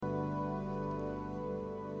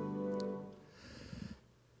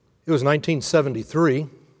It was 1973,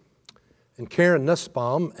 and Karen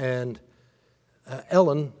Nussbaum and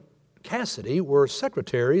Ellen Cassidy were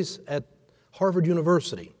secretaries at Harvard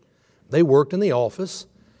University. They worked in the office,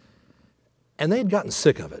 and they had gotten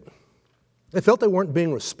sick of it. They felt they weren't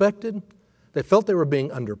being respected. They felt they were being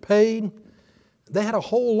underpaid. They had a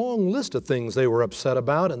whole long list of things they were upset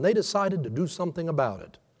about, and they decided to do something about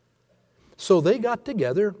it. So they got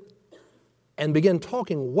together and began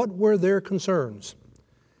talking what were their concerns.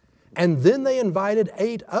 And then they invited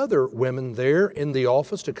 8 other women there in the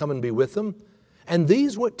office to come and be with them. And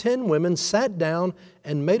these 10 women sat down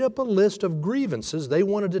and made up a list of grievances they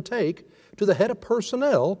wanted to take to the head of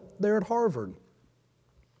personnel there at Harvard.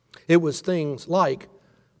 It was things like,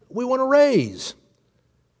 we want a raise.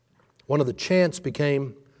 One of the chants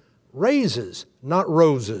became, raises, not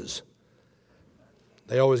roses.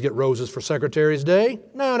 They always get roses for Secretary's Day.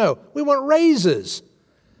 No, we want raises.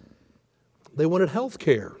 They wanted health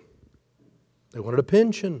care. They wanted a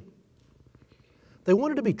pension. They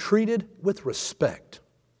wanted to be treated with respect.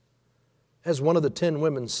 As one of the 10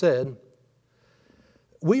 women said,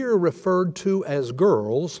 we are referred to as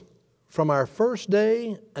girls from our first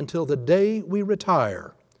day until the day we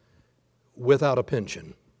retire without a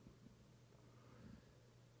pension.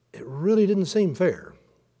 It really didn't seem fair.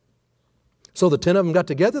 So the 10 of them got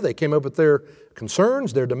together. They came up with their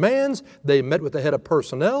concerns, their demands. They met with the head of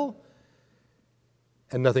personnel,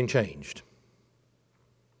 and nothing changed.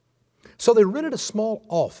 So they rented a small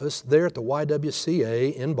office there at the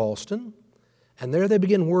YWCA in Boston, and there they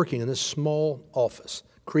began working in this small office,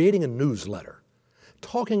 creating a newsletter,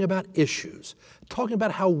 talking about issues, talking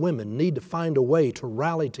about how women need to find a way to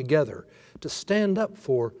rally together, to stand up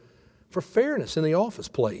for fairness in the office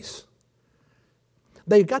place.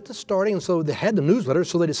 They got to starting, and so they had the newsletter,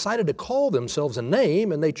 so they decided to call themselves a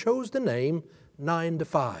name, and they chose the name 9 to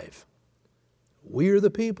 5. We're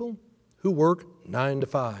the people who work 9 to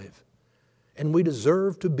 5. And we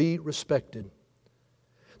deserve to be respected.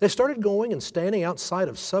 They started going and standing outside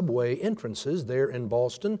of subway entrances there in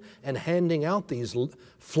Boston and handing out these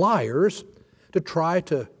flyers to try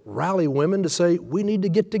to rally women to say, we need to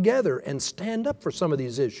get together and stand up for some of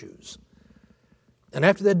these issues. And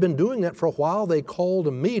after they'd been doing that for a while, they called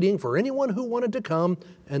a meeting for anyone who wanted to come,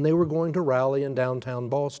 and they were going to rally in downtown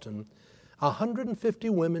Boston. 150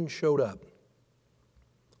 women showed up.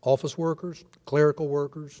 Office workers, clerical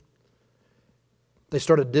workers. They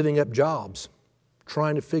started divvying up jobs,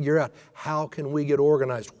 trying to figure out how can we get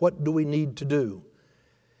organized? What do we need to do?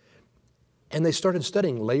 And they started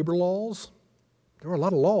studying labor laws. There were a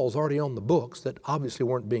lot of laws already on the books that obviously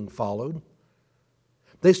weren't being followed.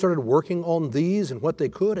 They started working on these and what they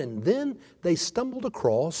could, and then they stumbled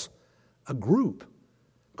across a group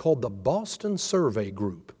called the Boston Survey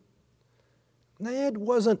Group. It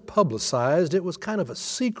wasn't publicized. It was kind of a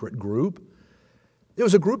secret group. It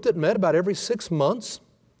was a group that met about every 6 months,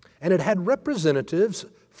 and it had representatives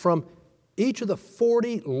from each of the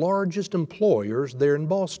 40 largest employers there in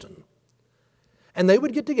Boston. And they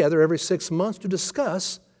would get together every 6 months to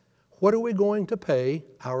discuss, what are we going to pay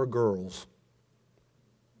our girls?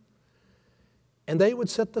 And they would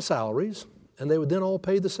set the salaries, and they would then all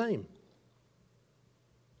pay the same.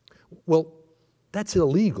 Well, that's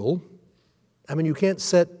illegal. I mean, you can't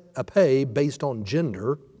set a pay based on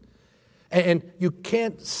gender. And you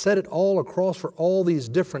can't set it all across for all these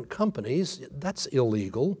different companies. That's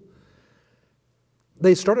illegal.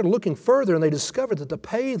 They started looking further, and they discovered that the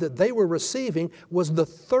pay that they were receiving was the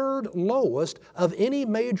 3rd lowest of any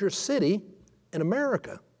major city in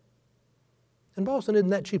America. And Boston isn't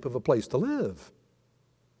that cheap of a place to live.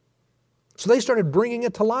 So they started bringing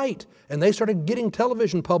it to light, and they started getting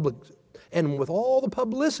television public. And with all the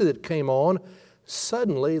publicity that came on,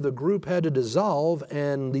 suddenly the group had to dissolve,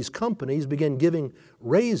 and these companies began giving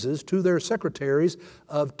raises to their secretaries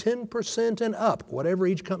of 10% and up, whatever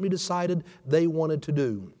each company decided they wanted to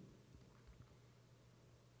do.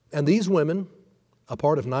 And these women, a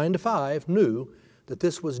part of 9 to 5, knew that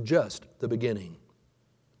this was just the beginning.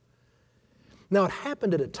 Now, it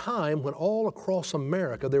happened at a time when all across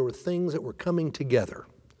America there were things that were coming together.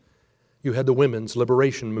 You had the women's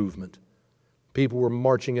liberation movement. People were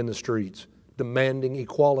marching in the streets, demanding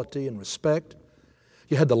equality and respect.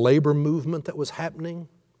 You had the labor movement that was happening.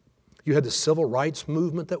 You had the civil rights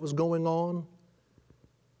movement that was going on.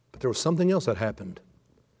 But there was something else that happened.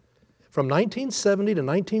 From 1970 to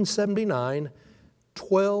 1979,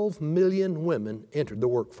 12 million women entered the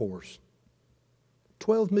workforce.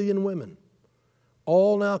 12 million women.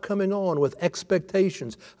 All now coming on with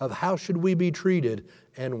expectations of how should we be treated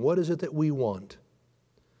and what is it that we want.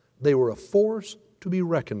 They were a force to be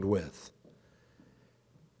reckoned with.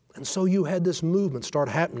 And so you had this movement start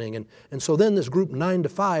happening. And so then this group 9 to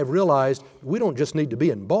 5 realized we don't just need to be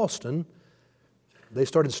in Boston. They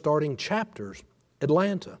started starting chapters.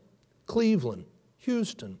 Atlanta, Cleveland,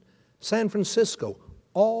 Houston, San Francisco,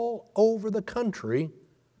 all over the country.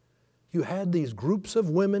 You had these groups of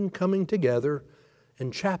women coming together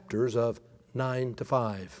in chapters of 9 to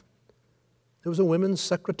 5. There was a women's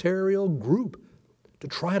secretarial group to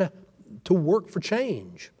try to work for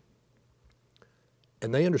change.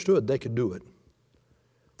 And they understood they could do it.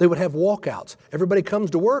 They would have walkouts. Everybody comes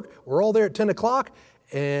to work. We're all there at 10 o'clock,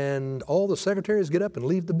 and all the secretaries get up and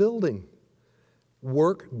leave the building.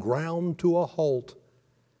 Work ground to a halt.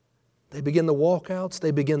 They begin the walkouts.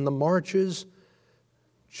 They begin the marches,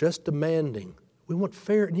 just demanding. We want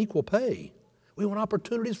fair and equal pay. We want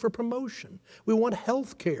opportunities for promotion. We want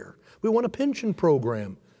health care. We want a pension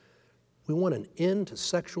program. We want an end to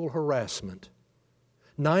sexual harassment.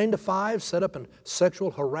 9 to 5 set up a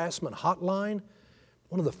sexual harassment hotline,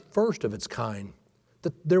 one of the first of its kind,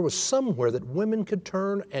 that there was somewhere that women could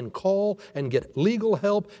turn and call and get legal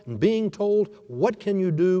help and being told, what can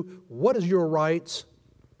you do? What is your rights?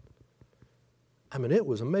 I mean, it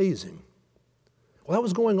was amazing. Well, that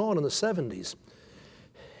was going on in the 70s.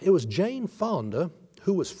 It was Jane Fonda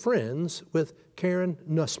who was friends with Karen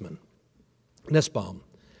Nussbaum.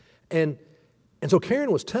 And so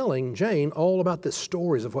Karen was telling Jane all about the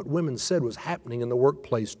stories of what women said was happening in the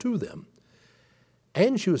workplace to them.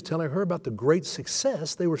 And she was telling her about the great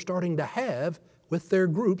success they were starting to have with their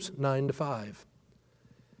groups 9 to 5.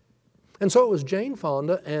 And so it was Jane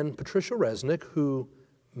Fonda and Patricia Resnick who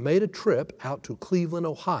made a trip out to Cleveland,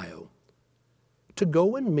 Ohio, to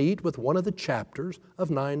go and meet with one of the chapters of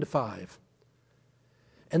 9 to 5.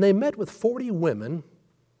 And they met with 40 women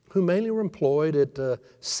who mainly were employed at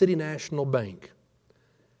City National Bank.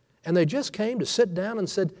 And they just came to sit down and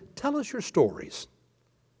said, tell us your stories.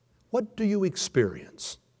 What do you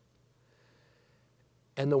experience?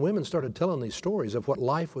 And the women started telling these stories of what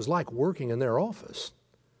life was like working in their office.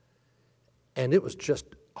 And it was just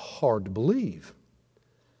hard to believe.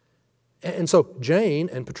 And so Jane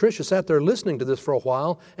and Patricia sat there listening to this for a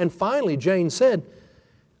while, and finally Jane said,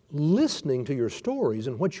 listening to your stories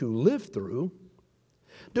and what you lived through,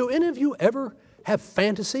 do any of you ever have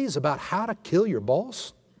fantasies about how to kill your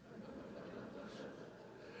boss?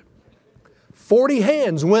 40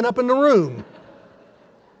 hands went up in the room.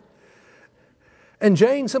 And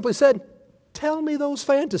Jane simply said, tell me those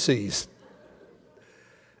fantasies.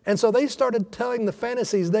 And so they started telling the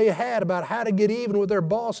fantasies they had about how to get even with their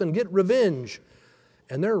boss and get revenge.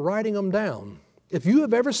 And they're writing them down. If you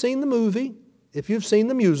have ever seen the movie, if you've seen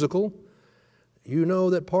the musical, you know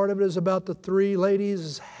that part of it is about the 3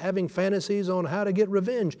 ladies having fantasies on how to get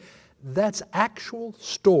revenge. That's actual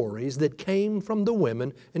stories that came from the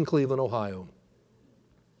women in Cleveland, Ohio.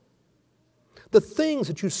 The things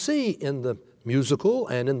that you see in the musical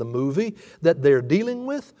and in the movie that they're dealing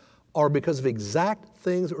with are because of exact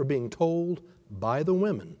things that were being told by the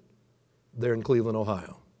women there in Cleveland,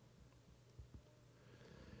 Ohio.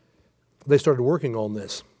 They started working on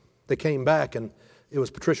this. They came back, and it was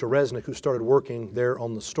Patricia Resnick who started working there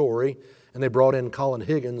on the story, and they brought in Colin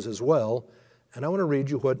Higgins as well. And I want to read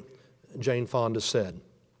you what Jane Fonda said.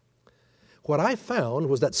 What I found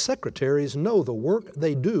was that secretaries know the work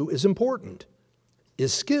they do is important,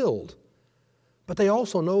 is skilled, but they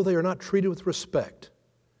also know they are not treated with respect.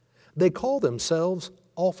 They call themselves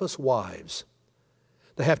office wives.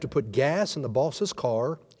 They have to put gas in the boss's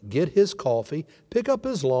car, get his coffee, pick up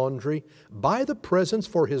his laundry, buy the presents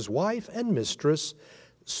for his wife and mistress.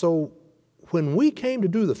 So when we came to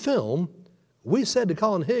do the film, we said to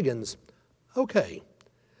Colin Higgins, okay,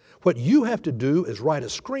 what you have to do is write a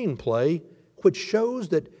screenplay which shows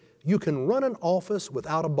that you can run an office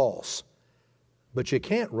without a boss, but you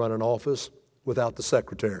can't run an office without the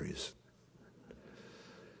secretaries.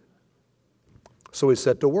 So he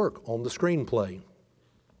set to work on the screenplay. And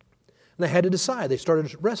they had to decide. They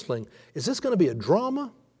started wrestling. Is this going to be a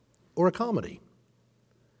drama or a comedy?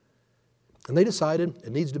 And they decided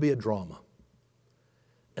it needs to be a drama.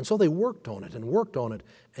 And so they worked on it and worked on it.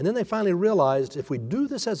 And then they finally realized if we do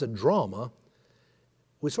this as a drama,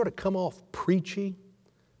 we sort of come off preachy,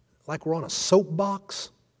 like we're on a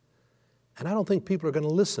soapbox. And I don't think people are going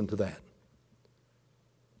to listen to that.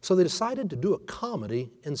 So they decided to do a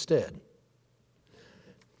comedy instead.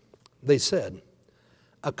 They said,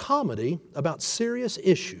 a comedy about serious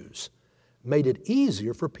issues made it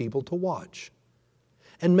easier for people to watch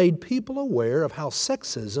and made people aware of how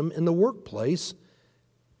sexism in the workplace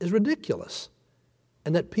is ridiculous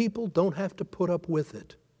and that people don't have to put up with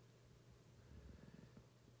it.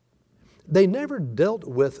 They never dealt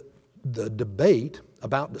with the debate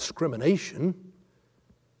about discrimination.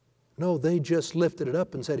 No, they just lifted it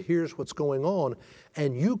up and said, here's what's going on.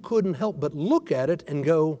 And you couldn't help but look at it and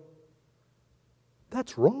go,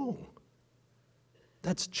 that's wrong.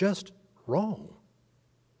 That's just wrong.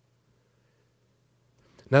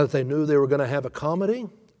 Now that they knew they were going to have a comedy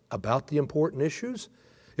about the important issues,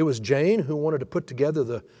 it was Jane who wanted to put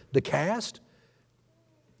together the cast.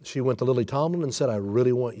 She went to Lily Tomlin and said, I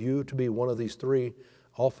really want you to be one of these 3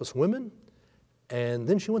 office women. And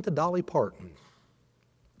then she went to Dolly Parton.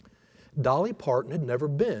 Dolly Parton had never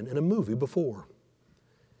been in a movie before.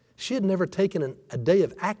 She had never taken a day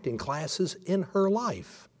of acting classes in her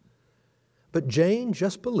life. But Jane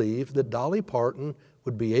just believed that Dolly Parton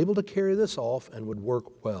would be able to carry this off and would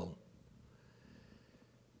work well.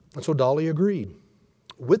 And so Dolly agreed,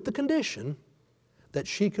 with the condition that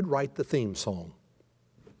she could write the theme song,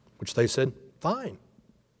 which they said, fine.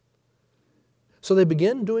 So they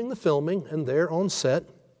began doing the filming, and there on set,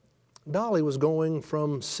 Dolly was going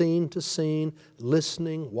from scene to scene,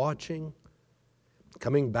 listening, watching,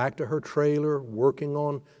 coming back to her trailer, working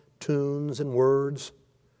on tunes and words.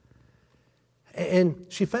 And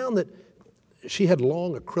she found that she had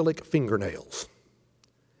long acrylic fingernails.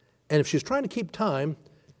 And if she was trying to keep time,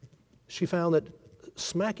 she found that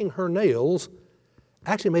smacking her nails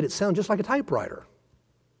actually made it sound just like a typewriter.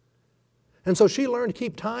 And so she learned to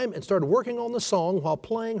keep time and started working on the song while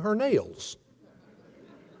playing her nails.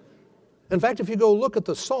 In fact, if you go look at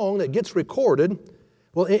the song that gets recorded,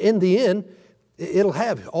 well, in the end, it'll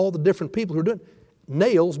have all the different people who are doing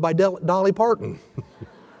Nails by Dolly Parton.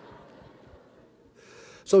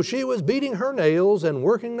 So she was beating her nails and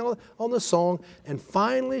working on the song, and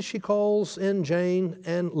finally she calls in Jane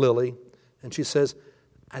and Lily, and she says,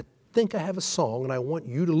 I think I have a song, and I want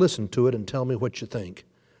you to listen to it and tell me what you think.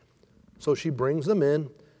 So she brings them in,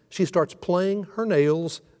 she starts playing her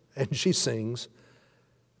nails, and she sings,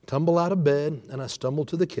 tumble out of bed, and I stumble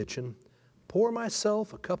to the kitchen, pour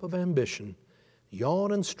myself a cup of ambition,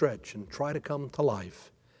 yawn and stretch and try to come to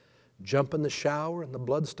life, jump in the shower and the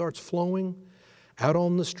blood starts flowing, out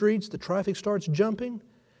on the streets the traffic starts jumping,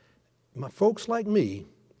 my folks like me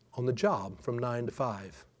on the job from 9 to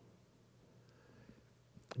 5.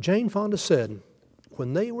 Jane Fonda said,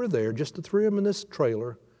 when they were there, just the 3 of them in this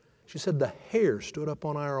trailer, she said the hair stood up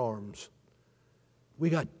on our arms. We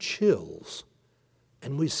got chills.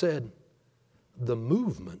 And we said, the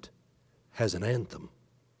movement has an anthem.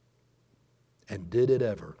 And did it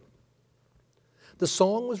ever. The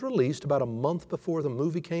song was released about a month before the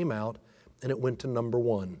movie came out, and it went to number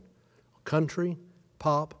 1. Country,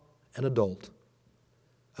 pop, and adult.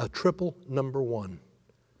 A triple number 1.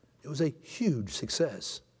 It was a huge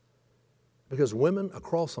success because women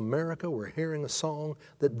across America were hearing a song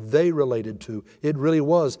that they related to. It really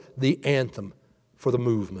was the anthem for the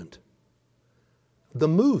movement. The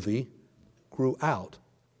movie grew out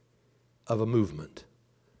of a movement.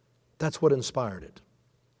 That's what inspired it.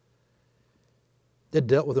 It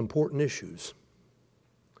dealt with important issues,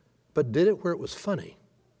 but did it where it was funny.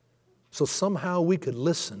 So somehow we could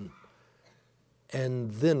listen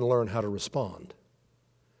and then learn how to respond.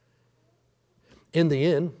 In the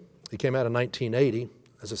end, it came out in 1980.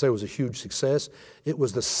 As I say, it was a huge success. It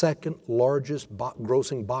was the 2nd largest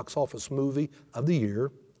grossing box office movie of the year.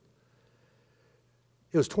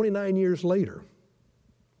 It was 29 years later.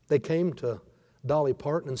 They came to Dolly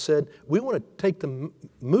Parton and said, we want to take the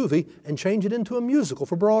movie and change it into a musical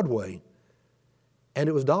for Broadway. And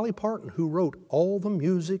it was Dolly Parton who wrote all the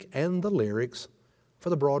music and the lyrics for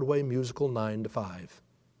the Broadway musical 9 to 5.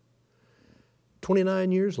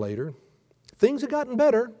 29 years later, things had gotten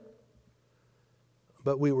better,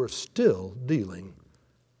 but we were still dealing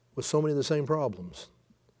with so many of the same problems.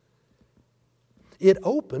 It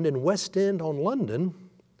opened in West End on London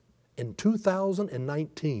in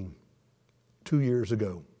 2019, 2 years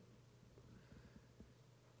ago.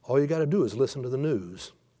 All you got to do is listen to the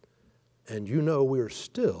news, and you know we are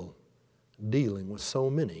still dealing with so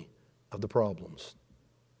many of the problems.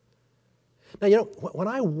 Now, you know, when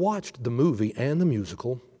I watched the movie and the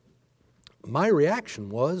musical, my reaction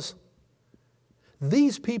was,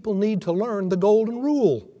 these people need to learn the golden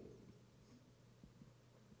rule.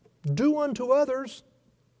 Do unto others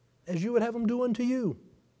as you would have them do unto you.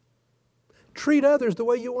 Treat others the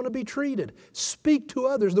way you want to be treated. Speak to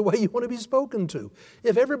others the way you want to be spoken to.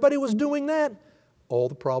 If everybody was doing that, all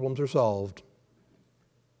the problems are solved.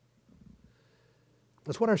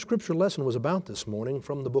 That's what our scripture lesson was about this morning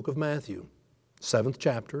from the book of Matthew, 7th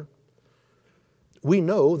chapter. We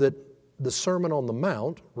know that the Sermon on the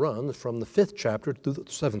Mount runs from the 5th chapter to the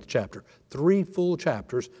 7th chapter. 3 full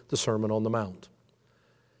chapters, the Sermon on the Mount.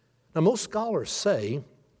 Now, most scholars say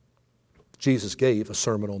Jesus gave a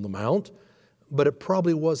Sermon on the Mount, but it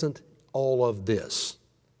probably wasn't all of this.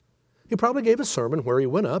 He probably gave a sermon where he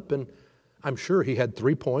went up, and I'm sure he had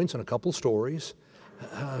 3 points and a couple stories. He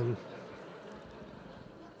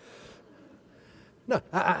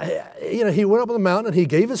went up on the mountain and he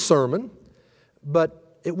gave his sermon,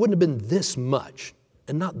 but it wouldn't have been this much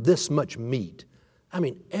and not this much meat. I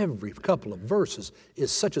mean, every couple of verses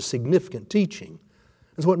is such a significant teaching.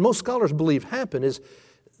 And so what most scholars believe happened is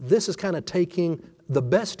this is kind of taking the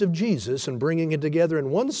best of Jesus and bringing it together in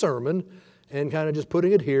one sermon and kind of just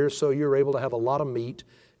putting it here so you're able to have a lot of meat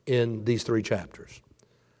in these 3 chapters.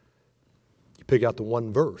 You pick out the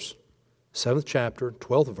one verse, 7th chapter,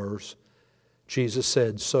 12th verse. Jesus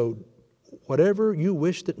said, "So whatever you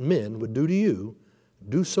wish that men would do to you,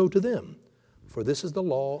 do so to them, for this is the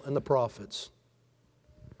law and the prophets."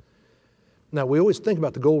 Now, we always think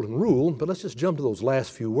about the golden rule, but let's just jump to those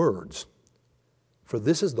last few words. For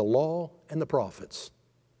this is the law and the prophets.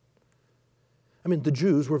 I mean, the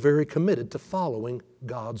Jews were very committed to following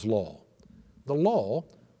God's law. The law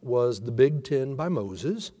was the Big Ten by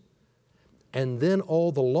Moses, and then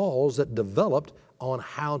all the laws that developed on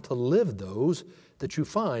how to live those that you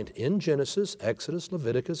find in Genesis, Exodus,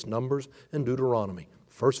 Leviticus, Numbers, and Deuteronomy.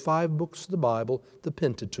 First 5 books of the Bible, the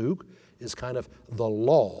Pentateuch, is kind of the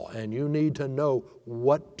law, and you need to know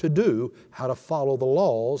what to do, how to follow the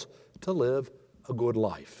laws to live a good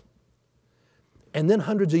life. And then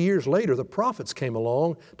hundreds of years later, the prophets came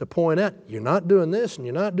along to point out, you're not doing this, and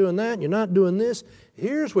you're not doing that, and you're not doing this.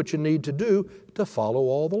 Here's what you need to do to follow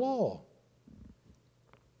all the law.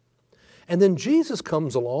 And then Jesus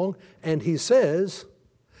comes along and he says,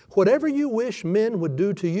 whatever you wish men would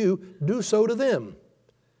do to you, do so to them.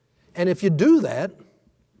 And if you do that,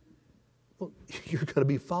 well, you're going to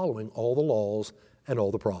be following all the laws and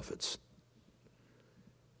all the prophets.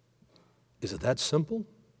 Is it that simple?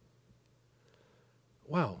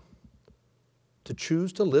 Wow. To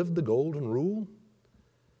choose to live the golden rule,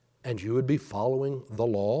 and you would be following the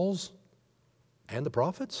laws and the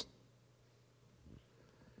prophets?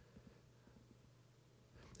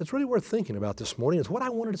 It's really worth thinking about this morning. It's what I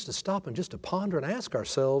wanted us to stop and just to ponder and ask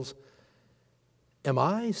ourselves, am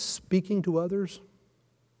I speaking to others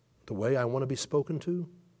the way I want to be spoken to?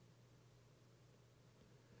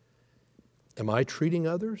 Am I treating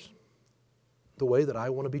others the way that I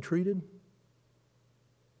want to be treated?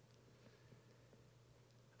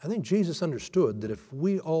 I think Jesus understood that if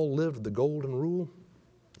we all lived the golden rule,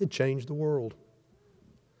 it'd change the world.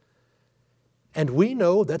 And we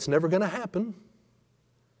know that's never going to happen,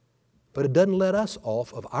 but it doesn't let us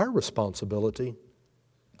off of our responsibility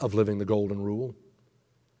of living the golden rule.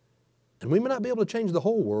 And we may not be able to change the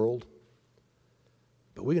whole world,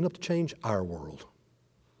 but we're going to have to change our world.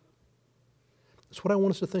 That's what I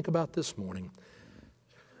want us to think about this morning.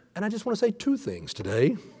 And I just want to say 2 things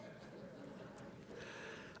today.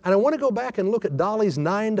 And I want to go back and look at Dolly's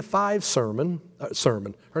 9 to 5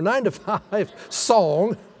 her 9 to 5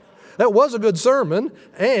 song. That was a good sermon.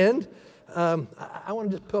 And I want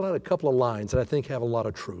to just pull out a couple of lines that I think have a lot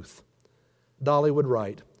of truth. Dolly would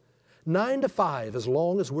write, 9 to 5, as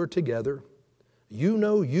long as we're together, you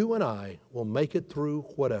know you and I will make it through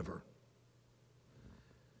whatever.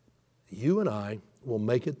 You and I will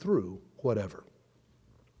make it through whatever.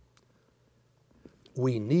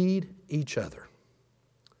 We need each other.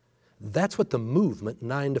 That's what the movement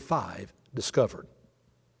 9 to 5 discovered.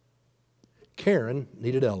 Karen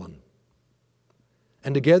needed Ellen.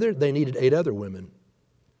 And together they needed 8 other women.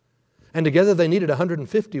 And together they needed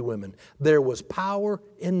 150 women. There was power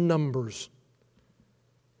in numbers.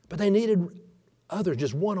 But they needed others,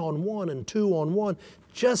 just 1-on-1 and 2-on-1,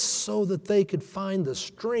 just so that they could find the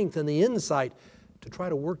strength and the insight to try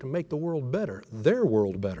to work to make the world better, their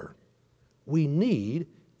world better. We need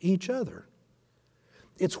each other.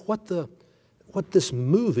 It's what this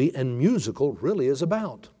movie and musical really is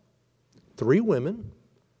about. 3 women.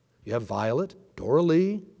 You have Violet, Dora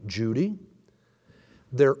Lee, Judy.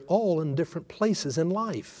 They're all in different places in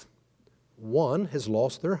life. One has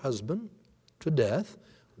lost their husband to death.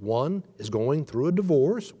 One is going through a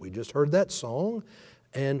divorce. We just heard that song.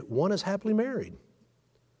 And one is happily married.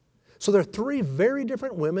 So there are 3 very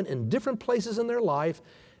different women in different places in their life,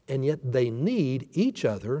 and yet they need each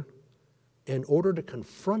other in order to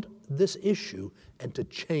confront this issue and to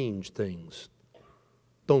change things.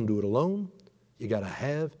 Don't do it alone. You got to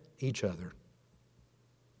have each other.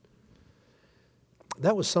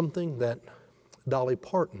 That was something that Dolly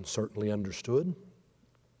Parton certainly understood.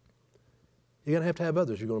 You're going to have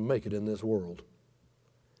others. You're going to make it in this world.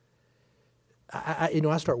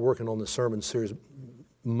 I start working on this sermon series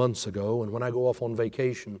months ago, and when I go off on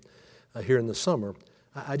vacation here in the summer,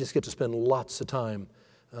 I just get to spend lots of time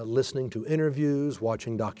listening to interviews,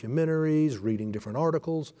 watching documentaries, reading different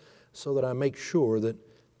articles, so that I make sure that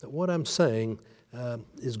what I'm saying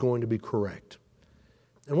is going to be correct.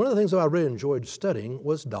 And one of the things that I really enjoyed studying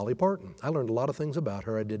was Dolly Parton. I learned a lot of things about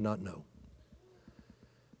her I did not know.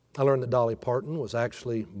 I learned that Dolly Parton was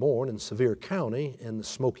actually born in Sevier County in the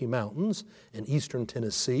Smoky Mountains in eastern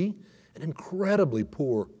Tennessee, an incredibly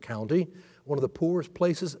poor county, one of the poorest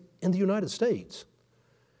places in the United States.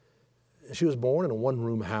 She was born in a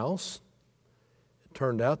one-room house. It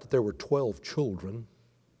turned out that there were 12 children.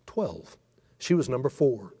 12. She was number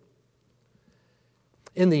 4.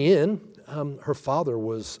 In the end, her father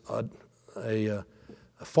was a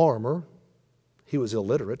farmer. He was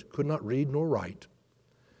illiterate, could not read nor write.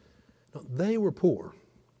 Now, they were poor.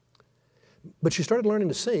 But she started learning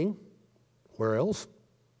to sing. Where else?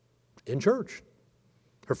 In church.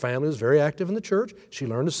 Her family was very active in the church. She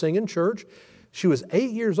learned to sing in church. She was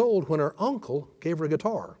 8 years old when her uncle gave her a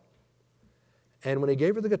guitar. And when he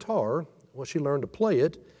gave her the guitar, well, she learned to play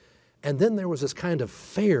it. And then there was this kind of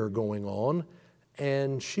fair going on,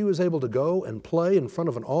 and she was able to go and play in front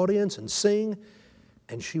of an audience and sing.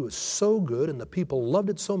 And she was so good, and the people loved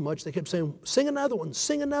it so much, they kept saying, "Sing another one,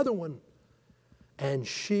 sing another one." And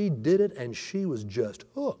she did it, and she was just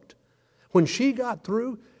hooked. When she got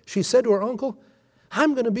through, she said to her uncle,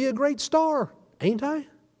 "I'm going to be a great star, ain't I?"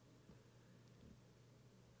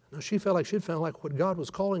 Now, she felt like she'd found like what God was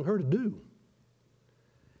calling her to do.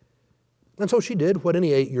 And so she did what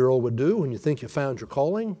any 8-year-old would do when you think you found your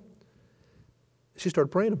calling. She started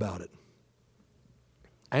praying about it,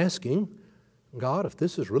 asking, "God, if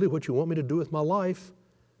this is really what you want me to do with my life,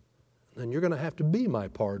 then you're going to have to be my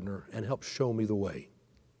partner and help show me the way."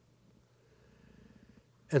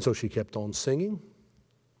 And so she kept on singing.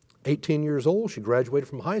 18 years old, she graduated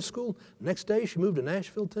from high school. Next day, she moved to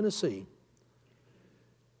Nashville, Tennessee.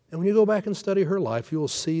 And when you go back and study her life, you will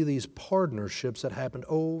see these partnerships that happened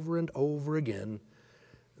over and over again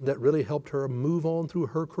that really helped her move on through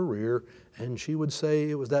her career. And she would say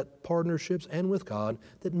it was that partnerships and with God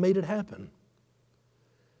that made it happen.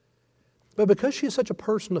 But because she is such a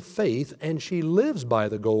person of faith and she lives by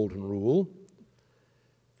the golden rule,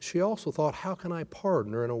 she also thought, how can I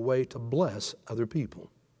partner in a way to bless other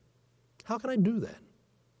people? How can I do that?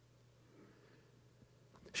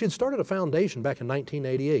 She had started a foundation back in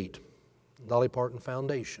 1988, Dolly Parton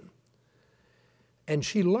Foundation. And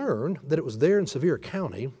she learned that it was there in Sevier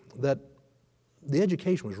County that the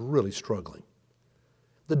education was really struggling.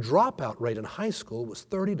 The dropout rate in high school was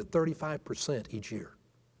 30 to 35% each year.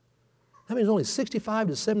 That means only 65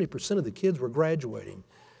 to 70% of the kids were graduating.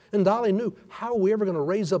 And Dolly knew, how are we ever going to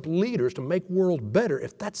raise up leaders to make the world better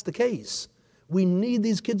if that's the case? We need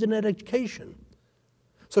these kids in that education.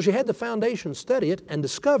 So she had the foundation study it and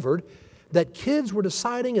discovered that kids were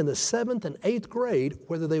deciding in the 7th and 8th grade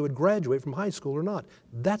whether they would graduate from high school or not.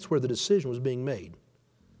 That's where the decision was being made.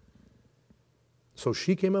 So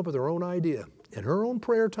she came up with her own idea. In her own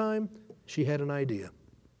prayer time, she had an idea.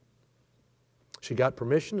 She got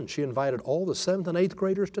permission and she invited all the 7th and 8th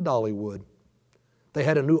graders to Dollywood. They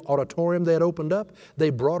had a new auditorium they had opened up.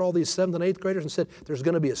 They brought all these 7th and 8th graders and said, "There's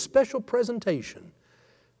going to be a special presentation."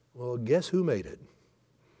 Well, guess who made it?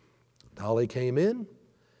 Dolly came in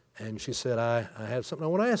and she said, I have something I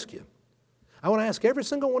want to ask you. I want to ask every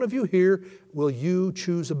single one of you here, will you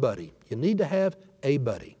choose a buddy? You need to have a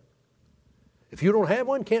buddy. If you don't have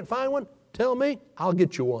one, can't find one, tell me, I'll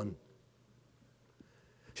get you one.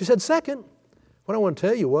 She said, second, what I want to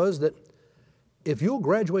tell you was that if you'll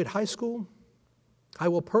graduate high school, I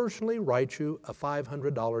will personally write you a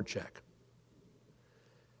 $500 check.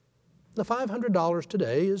 Now, $500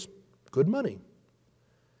 today is good money.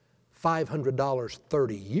 $500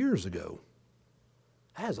 30 years ago,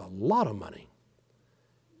 that is a lot of money.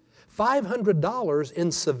 $500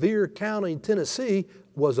 in Sevier County, Tennessee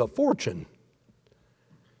was a fortune.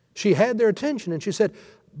 She had their attention and she said,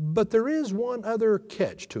 but there is one other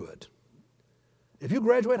catch to it. If you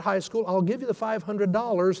graduate high school, I'll give you the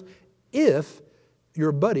 $500 if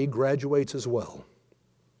your buddy graduates as well.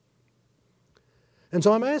 And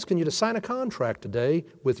so I'm asking you to sign a contract today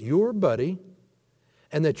with your buddy,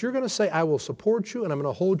 and that you're going to say, I will support you and I'm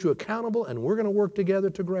going to hold you accountable and we're going to work together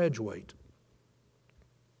to graduate.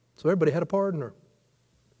 So everybody had a partner.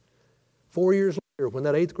 4 years later, when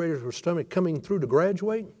that 8th graders were coming through to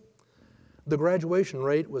graduate, the graduation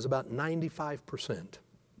rate was about 95%.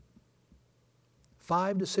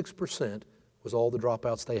 5 to 6% was all the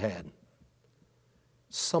dropouts they had.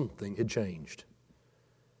 Something had changed.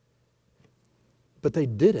 But they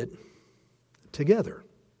did it together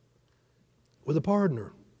with a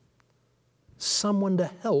partner, someone to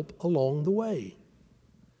help along the way.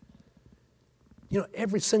 You know,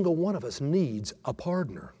 every single one of us needs a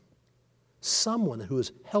partner. Someone who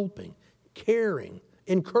is helping, caring,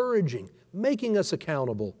 encouraging, making us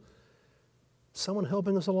accountable. Someone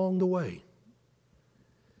helping us along the way.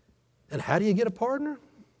 And how do you get a partner?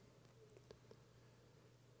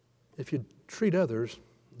 If you treat others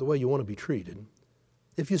the way you want to be treated,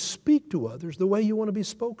 if you speak to others the way you want to be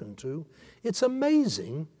spoken to, it's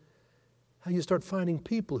amazing how you start finding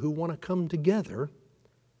people who want to come together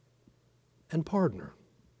and partner.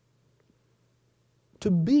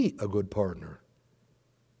 To be a good partner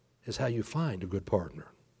is how you find a good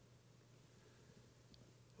partner.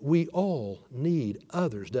 We all need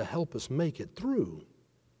others to help us make it through.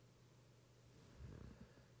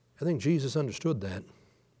 I think Jesus understood that.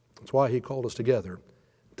 That's why He called us together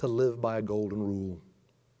to live by a golden rule.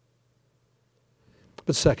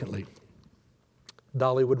 But secondly,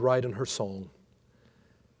 Dolly would write in her song,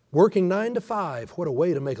 working 9 to 5, what a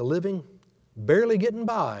way to make a living. Barely getting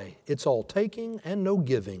by, it's all taking and no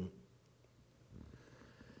giving.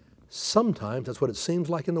 Sometimes that's what it seems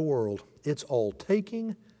like in the world. It's all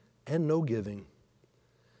taking and no giving.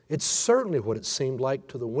 It's certainly what it seemed like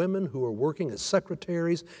to the women who were working as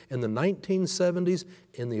secretaries in the 1970s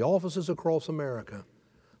in the offices across America.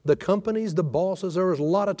 The companies, the bosses, there was a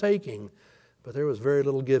lot of taking, but there was very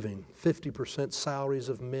little giving. 50% salaries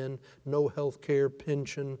of men, no health care,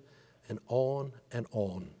 pension, and on and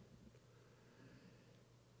on.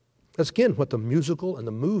 That's again what the musical and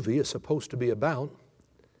the movie is supposed to be about.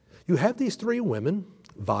 You have these three women,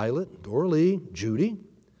 Violet, Doralee, Judy,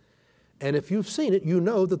 and if you've seen it, you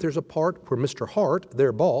know that there's a part where Mr. Hart,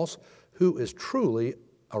 their boss, who is truly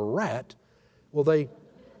a rat, well,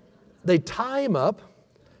 they tie him up,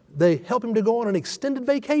 they help him to go on an extended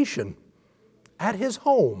vacation at his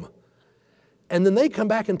home, and then they come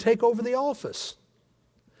back and take over the office.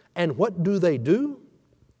 And what do?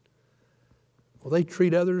 Well, they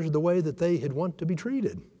treat others the way that they had want to be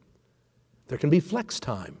treated. There can be flex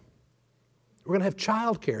time. We're going to have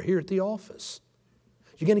child care here at the office.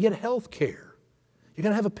 You're going to get health care. You're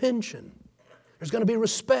going to have a pension. There's going to be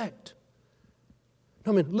respect.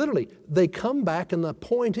 I mean, literally, they come back and the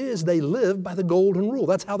point is they live by the golden rule.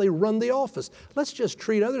 That's how they run the office. Let's just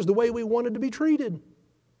treat others the way we wanted to be treated.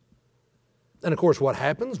 And of course, what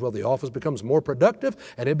happens? Well, the office becomes more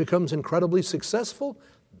productive and it becomes incredibly successful.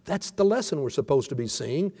 That's the lesson we're supposed to be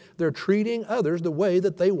seeing. They're treating others the way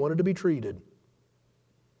that they wanted to be treated.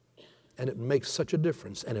 And it makes such a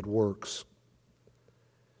difference, and it works.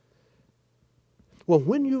 Well,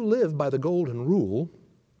 when you live by the golden rule,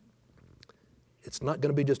 it's not going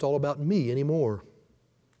to be just all about me anymore.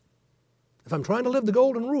 If I'm trying to live the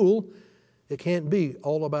golden rule, it can't be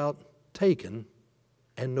all about taking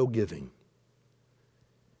and no giving.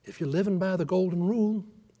 If you're living by the golden rule,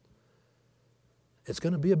 it's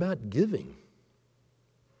going to be about giving.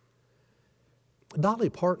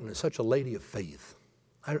 Dolly Parton is such a lady of faith.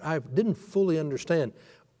 I didn't fully understand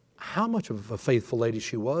how much of a faithful lady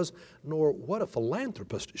she was, nor what a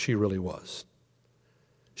philanthropist she really was.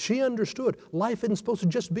 She understood life isn't supposed to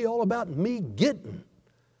just be all about me getting.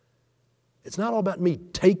 It's not all about me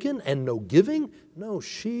taking and no giving. No,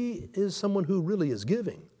 she is someone who really is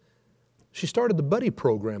giving. She started the buddy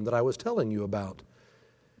program that I was telling you about.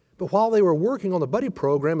 But while they were working on the buddy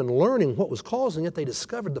program and learning what was causing it, they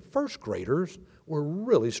discovered the first graders were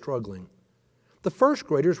really struggling. The first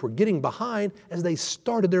graders were getting behind as they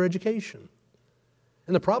started their education.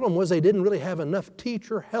 And the problem was they didn't really have enough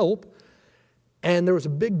teacher help. And there was a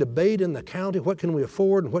big debate in the county, what can we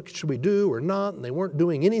afford and what should we do or not? And they weren't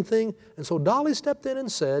doing anything. And so Dolly stepped in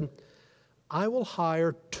and said, I will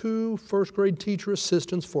hire 2 first grade teacher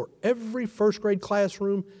assistants for every first grade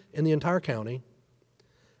classroom in the entire county.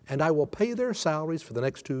 And I will pay their salaries for the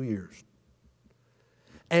next 2 years.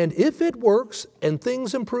 And if it works and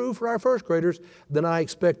things improve for our first graders, then I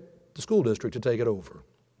expect the school district to take it over.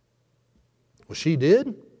 Well, she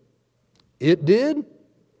did. It did.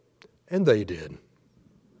 And they did.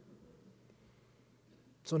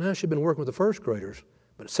 So now she'd been working with the first graders,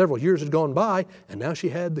 but several years had gone by, and now she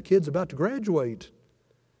had the kids about to graduate.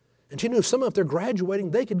 And she knew some if they're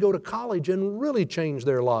graduating, they could go to college and really change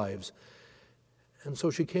their lives. And so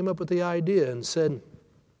she came up with the idea and said,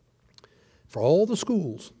 for all the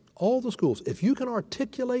schools, if you can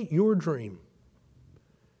articulate your dream,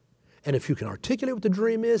 and if you can articulate what the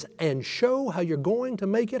dream is and show how you're going to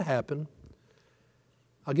make it happen,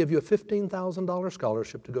 I'll give you a $15,000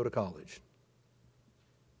 scholarship to go to college.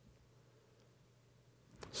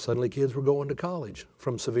 Suddenly kids were going to college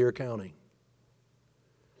from Sevier County.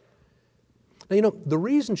 Now, you know, the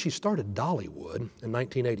reason she started Dollywood in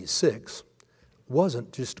 1986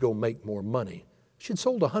 wasn't just to go make more money. She'd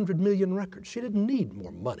sold 100 million records. She didn't need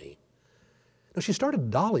more money. Now, she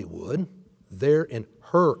started Dollywood there in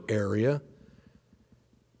her area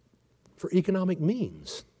for economic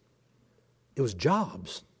means. It was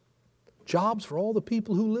jobs for all the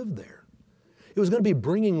people who lived there. It was going to be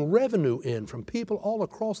bringing revenue in from people all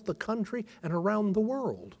across the country and around the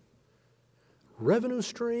world. Revenue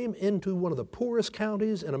stream into one of the poorest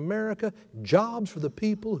counties in America, jobs for the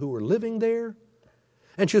people who were living there.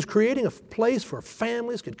 And she was creating a place where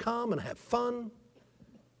families could come and have fun.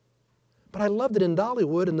 But I loved it in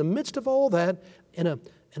Dollywood. In the midst of all that, in a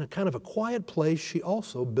kind of a quiet place, she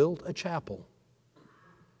also built a chapel.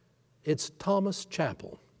 It's Thomas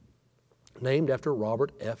Chapel, named after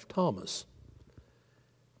Robert F. Thomas.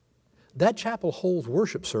 That chapel holds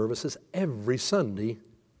worship services every Sunday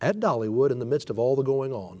at Dollywood in the midst of all the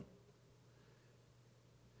going on.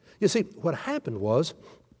 You see, what happened was,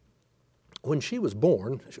 when she was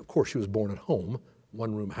born, of course she was born at home,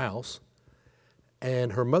 one-room house,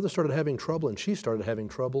 and her mother started having trouble and she started having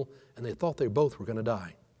trouble, and they thought they both were going to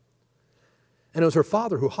die. And it was her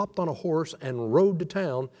father who hopped on a horse and rode to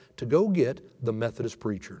town to go get the Methodist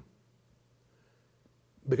preacher,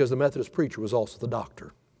 because the Methodist preacher was also the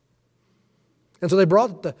doctor. And so they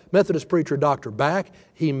brought the Methodist preacher doctor back.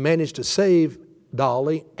 He managed to save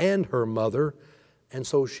Dolly and her mother, and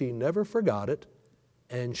so she never forgot it,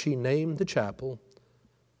 and she named the chapel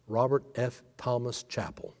Robert F. Thomas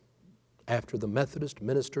Chapel, after the Methodist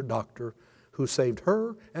minister doctor who saved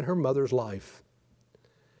her and her mother's life.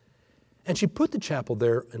 And she put the chapel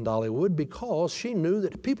there in Dollywood because she knew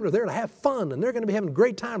that people are there to have fun, and they're going to be having a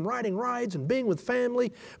great time riding rides and being with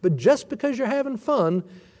family. But just because you're having fun,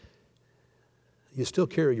 you still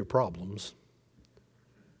carry your problems.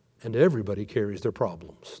 And everybody carries their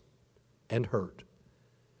problems and hurt.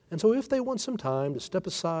 And so if they want some time to step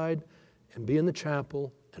aside and be in the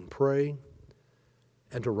chapel and pray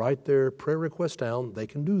and to write their prayer request down, they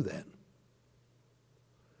can do that.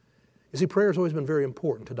 You see, prayer has always been very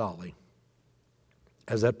important to Dolly.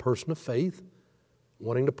 As that person of faith,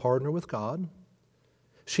 wanting to partner with God,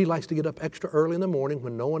 she likes to get up extra early in the morning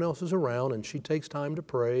when no one else is around, and she takes time to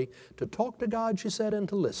pray, to talk to God, she said, and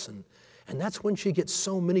to listen. And that's when she gets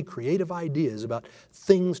so many creative ideas about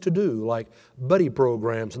things to do, like buddy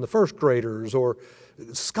programs in the first graders or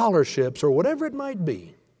scholarships or whatever it might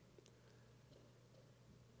be.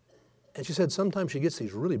 And she said sometimes she gets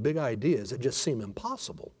these really big ideas that just seem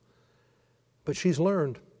impossible. But she's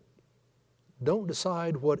learned, don't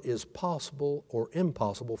decide what is possible or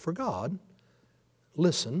impossible for God.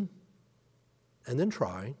 Listen, and then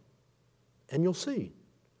try, and you'll see.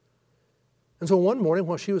 And so one morning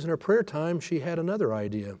while she was in her prayer time, she had another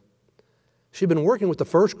idea. She'd been working with the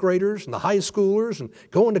first graders and the high schoolers and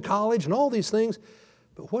going to college and all these things.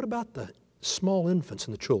 But what about the small infants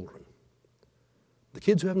and the children? The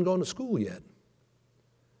kids who haven't gone to school yet?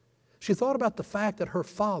 She thought about the fact that her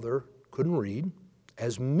father couldn't read,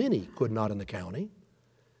 as many could not in the county.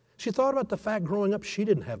 She thought about the fact growing up she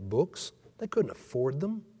didn't have books. They couldn't afford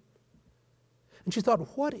them. And she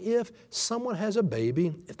thought, what if someone has a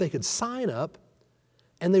baby, if they could sign up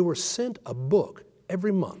and they were sent a book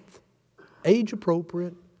every month, age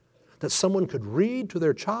appropriate, that someone could read to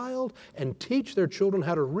their child and teach their children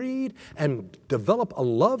how to read and develop a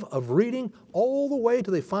love of reading all the way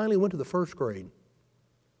till they finally went to the first grade.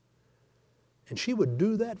 And she would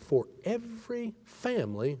do that for every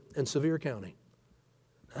family in Sevier County.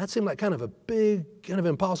 That seemed like kind of a big, kind of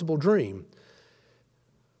impossible dream.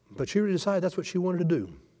 But she really decided that's what she wanted to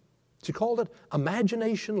do. She called it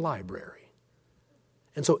Imagination Library.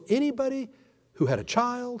 And so anybody who had a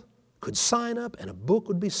child could sign up and a book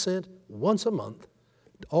would be sent once a month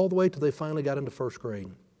all the way till they finally got into first grade.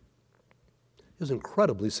 It was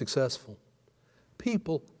incredibly successful.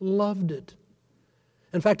 People loved it.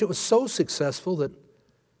 In fact, it was so successful that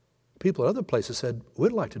people at other places said,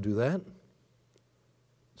 we'd like to do that.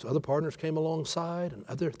 So other partners came alongside and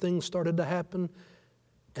other things started to happen.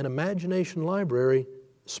 And Imagination Library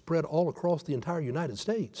spread all across the entire United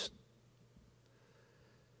States.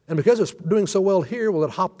 And because it's doing so well here, well,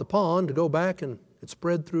 it hopped the pond to go back and it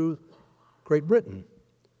spread through Great Britain,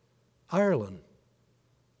 Ireland,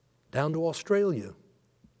 down to Australia.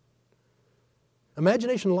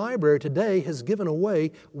 Imagination Library today has given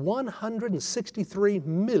away 163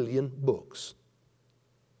 million books.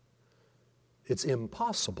 It's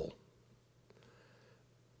impossible,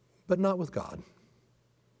 but not with God.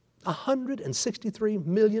 163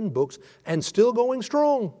 million books and still going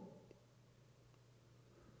strong.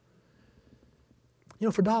 You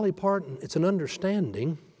know, for Dolly Parton, it's an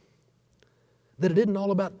understanding that it isn't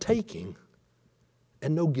all about taking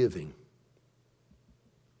and no giving.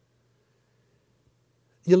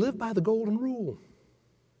 You live by the golden rule.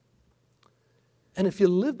 And if you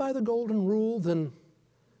live by the golden rule, then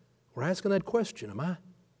we're asking that question, am I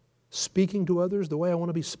speaking to others the way I want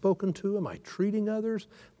to be spoken to? Am I treating others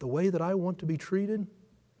the way that I want to be treated?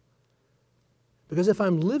 Because if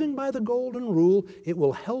I'm living by the golden rule, it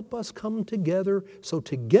will help us come together so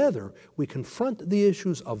together we confront the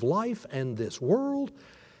issues of life and this world,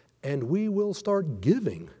 and we will start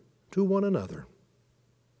giving to one another.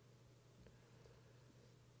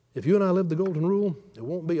 If you and I live the golden rule, it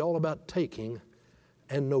won't be all about taking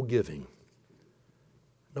and no giving.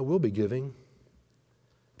 No, we'll be giving,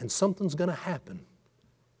 and something's going to happen.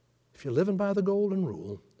 If you're living by the golden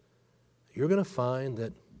rule, you're going to find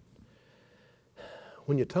that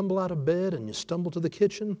when you tumble out of bed and you stumble to the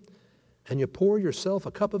kitchen and you pour yourself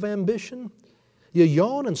a cup of ambition, you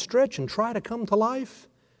yawn and stretch and try to come to life,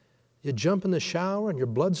 you jump in the shower and your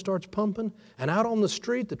blood starts pumping, and out on the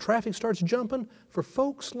street the traffic starts jumping for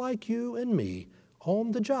folks like you and me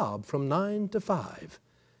on the job from 9 to 5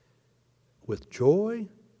 with joy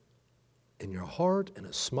in your heart and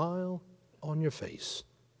a smile on your face.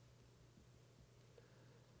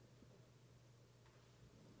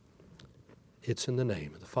 It's in the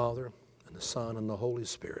name of the Father, and the Son, and the Holy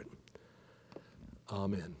Spirit.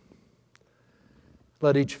 Amen.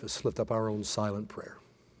 Let each of us lift up our own silent prayer.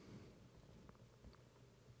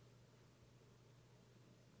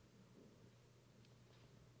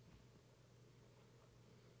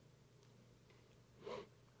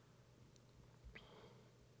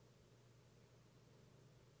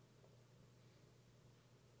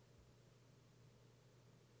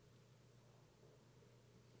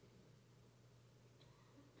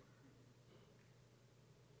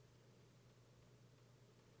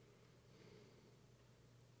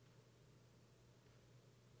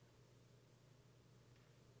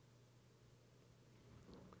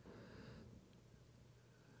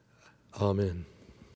 Amen.